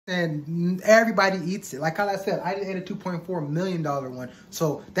and everybody eats it. Like I said, I just ate a $2.4 million one.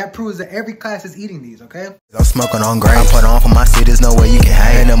 So that proves that every class is eating these, okay? I'm smoking on grain. I put on for my city, there's no way you can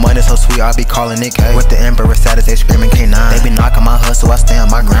hang. And the money so sweet, I'll be calling it K. With the emperor status, they screaming K9. They be knocking my hustle, I stay on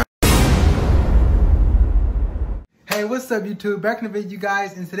my ground. Hey, what's up YouTube? Back in the video, you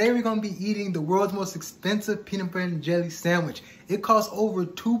guys, and today we're going to be eating the world's most expensive peanut butter and jelly sandwich. It costs over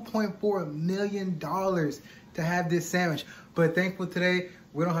 $2.4 million to have this sandwich, but thankful today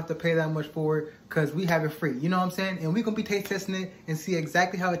we don't have to pay that much for it because we have it free, you know what I'm saying? And we're going to be taste testing it and see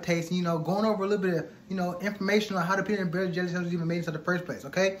exactly how it tastes, you know, going over a little bit of, you know, information on how the peanut butter and jelly sandwich was even made into the first place,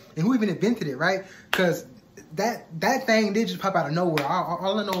 okay? And who even invented it, right? Because that thing did just pop out of nowhere.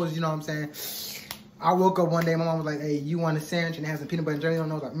 All I know is, you know what I'm saying, I woke up one day, my mom was like, hey, you want a sandwich and it has some peanut butter and jelly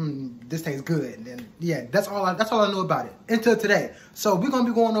on it? I was like, this tastes good. And then, yeah, that's all I knew about it until today. So we're going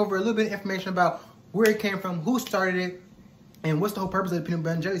to be going over a little bit of information about where it came from, who started it, and what's the whole purpose of the peanut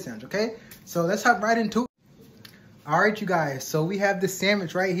butter and jelly sandwich, okay? So let's hop right into it. All right, you guys, so we have this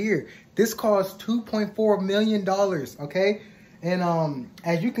sandwich right here. This costs $2.4 million, okay? And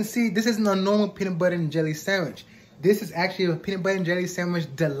as you can see, this isn't a normal peanut butter and jelly sandwich. This is actually a peanut butter and jelly sandwich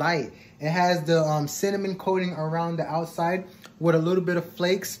delight. It has the cinnamon coating around the outside with a little bit of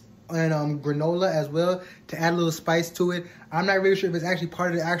flakes and granola as well to add a little spice to it. I'm not really sure if it's actually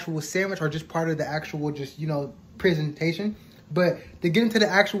part of the actual sandwich or just part of the actual you know, presentation. But to get into the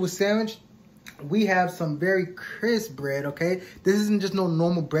actual sandwich, we have some very crisp bread, okay? This isn't just no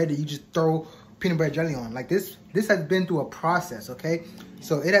normal bread that you just throw peanut butter jelly on. Like this has been through a process, okay?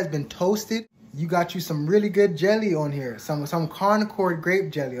 So it has been toasted. You got you some really good jelly on here. Some Concord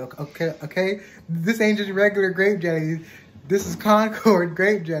grape jelly, okay? This ain't just regular grape jelly. This is Concord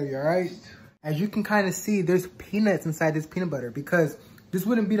grape jelly, all right? As you can kind of see, there's peanuts inside this peanut butter because this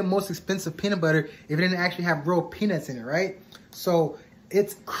wouldn't be the most expensive peanut butter if it didn't actually have real peanuts in it, right? So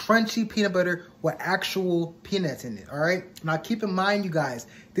it's crunchy peanut butter with actual peanuts in it, all right? Now keep in mind, you guys,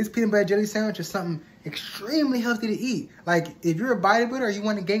 this peanut butter jelly sandwich is something extremely healthy to eat. Like if you're a bodybuilder or you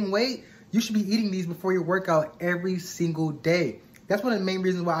want to gain weight, you should be eating these before your workout every single day. That's one of the main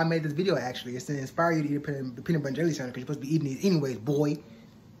reasons why I made this video, actually. It's to inspire you to eat the peanut butter and jelly sandwich because you're supposed to be eating these anyways, boy.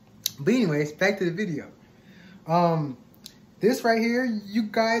 But anyways, back to the video. This right here, you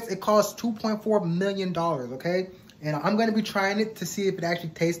guys, it costs $2.4 million, okay? And I'm going to be trying it to see if it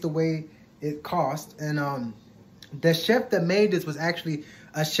actually tastes the way it costs. And the chef that made this was actually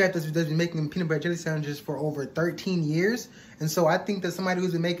a chef that's been making peanut butter jelly sandwiches for over 13 years. And so I think that somebody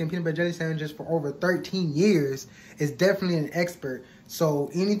who's been making peanut butter jelly sandwiches for over 13 years is definitely an expert. So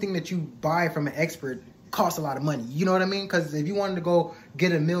anything that you buy from an expert costs a lot of money. You know what I mean? Because if you wanted to go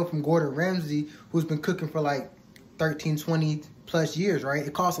get a meal from Gordon Ramsay, who's been cooking for like 13, 20 plus years, right?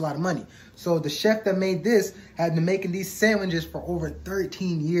 It costs a lot of money. So the chef that made this had been making these sandwiches for over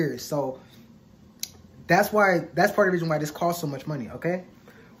 13 years. So that's part of the reason why this costs so much money, okay?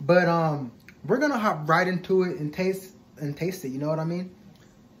 But we're gonna hop right into it and taste it, you know what I mean?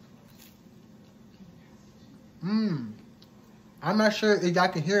 I'm not sure if y'all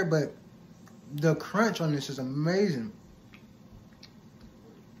can hear it, but the crunch on this is amazing.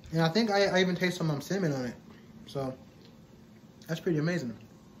 And I think I even taste some cinnamon on it. So that's pretty amazing.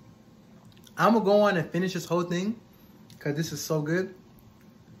 I'm gonna go on and finish this whole thing because this is so good.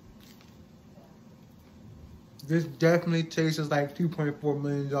 This definitely tastes like $2.4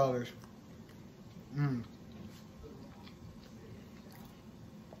 million.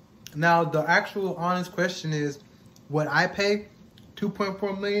 Now, the actual honest question is, would I pay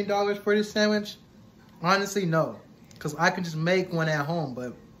 $2.4 million for this sandwich? Honestly, no. Because I can just make one at home.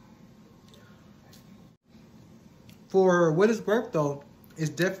 But for what it's worth, though, it's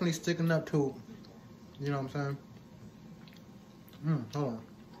definitely sticking up to it. You know what I'm saying? Hold on.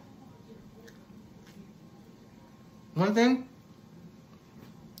 One thing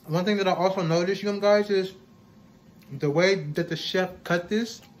that I also noticed, you guys, is the way that the chef cut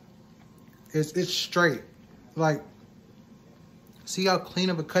this is it's straight. Like, see how clean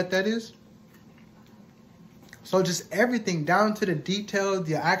of a cut that is? So just everything down to the detail,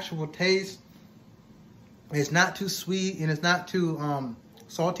 the actual taste. It's not too sweet and it's not too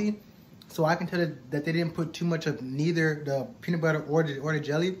salty. So I can tell that they didn't put too much of neither the peanut butter or the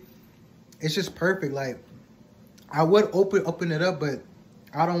jelly. It's just perfect. Like, I would open it up, but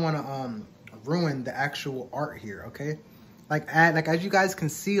I don't want to ruin the actual art here, okay? Like as you guys can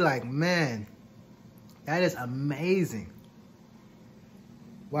see, like, man, that is amazing.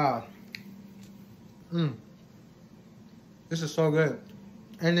 Wow. This is so good.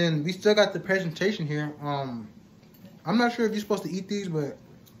 And then we still got the presentation here. I'm not sure if you're supposed to eat these, but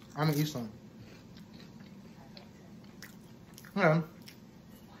I'm gonna eat some. Okay.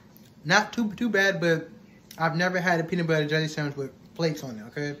 Not too bad, but I've never had a peanut butter jelly sandwich with flakes on it,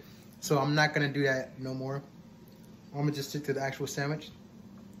 okay? So I'm not gonna do that no more. I'm gonna just stick to the actual sandwich.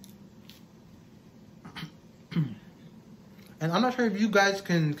 And I'm not sure if you guys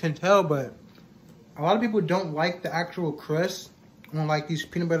can tell, but a lot of people don't like the actual crust on like these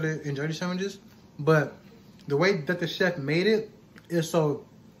peanut butter and jelly sandwiches. But the way that the chef made it is so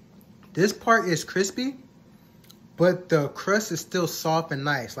this part is crispy, but the crust is still soft and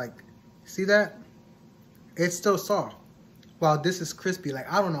nice. Like, see that? It's still soft, while this is crispy.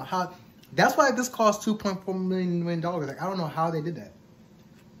 Like, I don't know how. That's why this cost $2.4 million. Like, I don't know how they did that.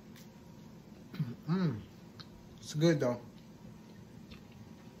 It's good though.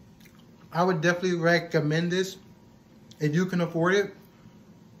 I would definitely recommend this if you can afford it.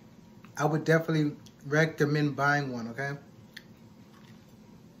 I would definitely recommend buying one. Okay.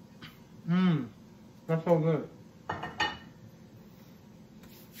 That's so good.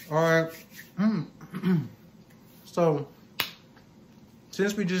 All right. So,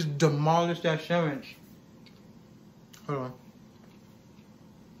 since we just demolished that sandwich, hold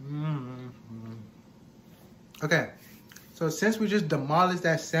on. Okay. So since we just demolished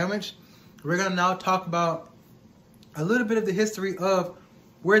that sandwich, we're gonna now talk about a little bit of the history of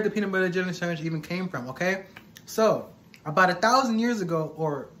where the peanut butter jelly sandwich even came from. Okay. So about 1,000 years ago,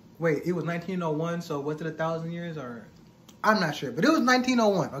 or wait, it was 1901. So was it 1,000 years, or I'm not sure, but it was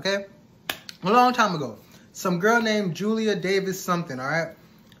 1901. Okay. A long time ago. Some girl named Julia Davis something, all right?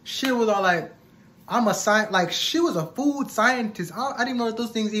 She was all like, I'm a science, like she was a food scientist. I didn't know that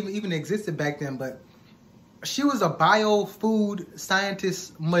those things even existed back then, but she was a bio-food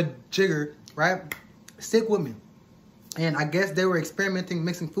scientist majigger, right? Stick with me. And I guess they were experimenting,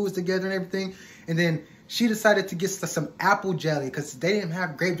 mixing foods together and everything. And then she decided to get some apple jelly because they didn't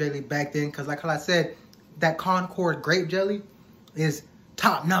have grape jelly back then. Because like how I said, that Concord grape jelly is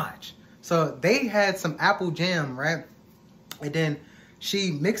top notch. So they had some apple jam, right? And then she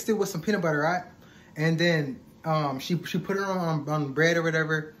mixed it with some peanut butter, right? And then she put it on bread or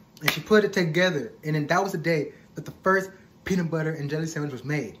whatever, and she put it together. And then that was the day that the first peanut butter and jelly sandwich was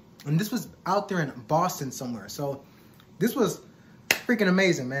made. And this was out there in Boston somewhere. So this was freaking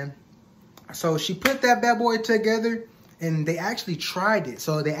amazing, man. So she put that bad boy together, and they actually tried it.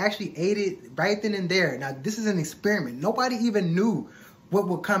 So they actually ate it right then and there. Now, this is an experiment. Nobody even knew what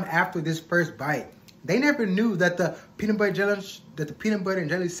would come after this first bite. They never knew that the peanut butter and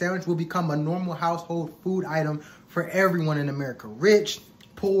jelly sandwich will become a normal household food item for everyone in America. Rich,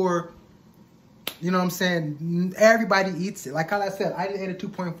 poor, you know what I'm saying? Everybody eats it. Like I said, I ate a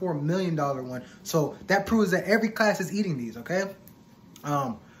 $2.4 million one. So that proves that every class is eating these, okay?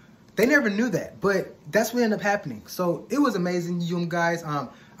 They never knew that, but that's what ended up happening. So it was amazing, you guys.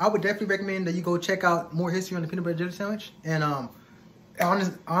 I would definitely recommend that you go check out more history on the peanut butter jelly sandwich. And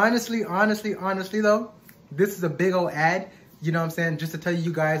honestly though, this is a big old ad, you know what I'm saying, just to tell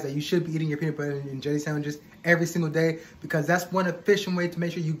you guys that you should be eating your peanut butter and jelly sandwiches every single day, because that's one efficient way to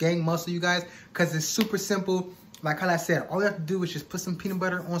make sure you gain muscle, you guys, because it's super simple. Like how I said, all you have to do is just put some peanut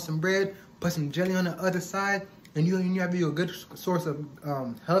butter on some bread, put some jelly on the other side, and you have a good source of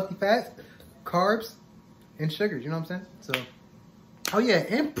healthy fats, carbs, and sugars, you know what I'm saying? So, oh yeah,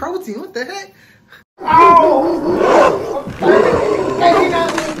 and protein, what the heck?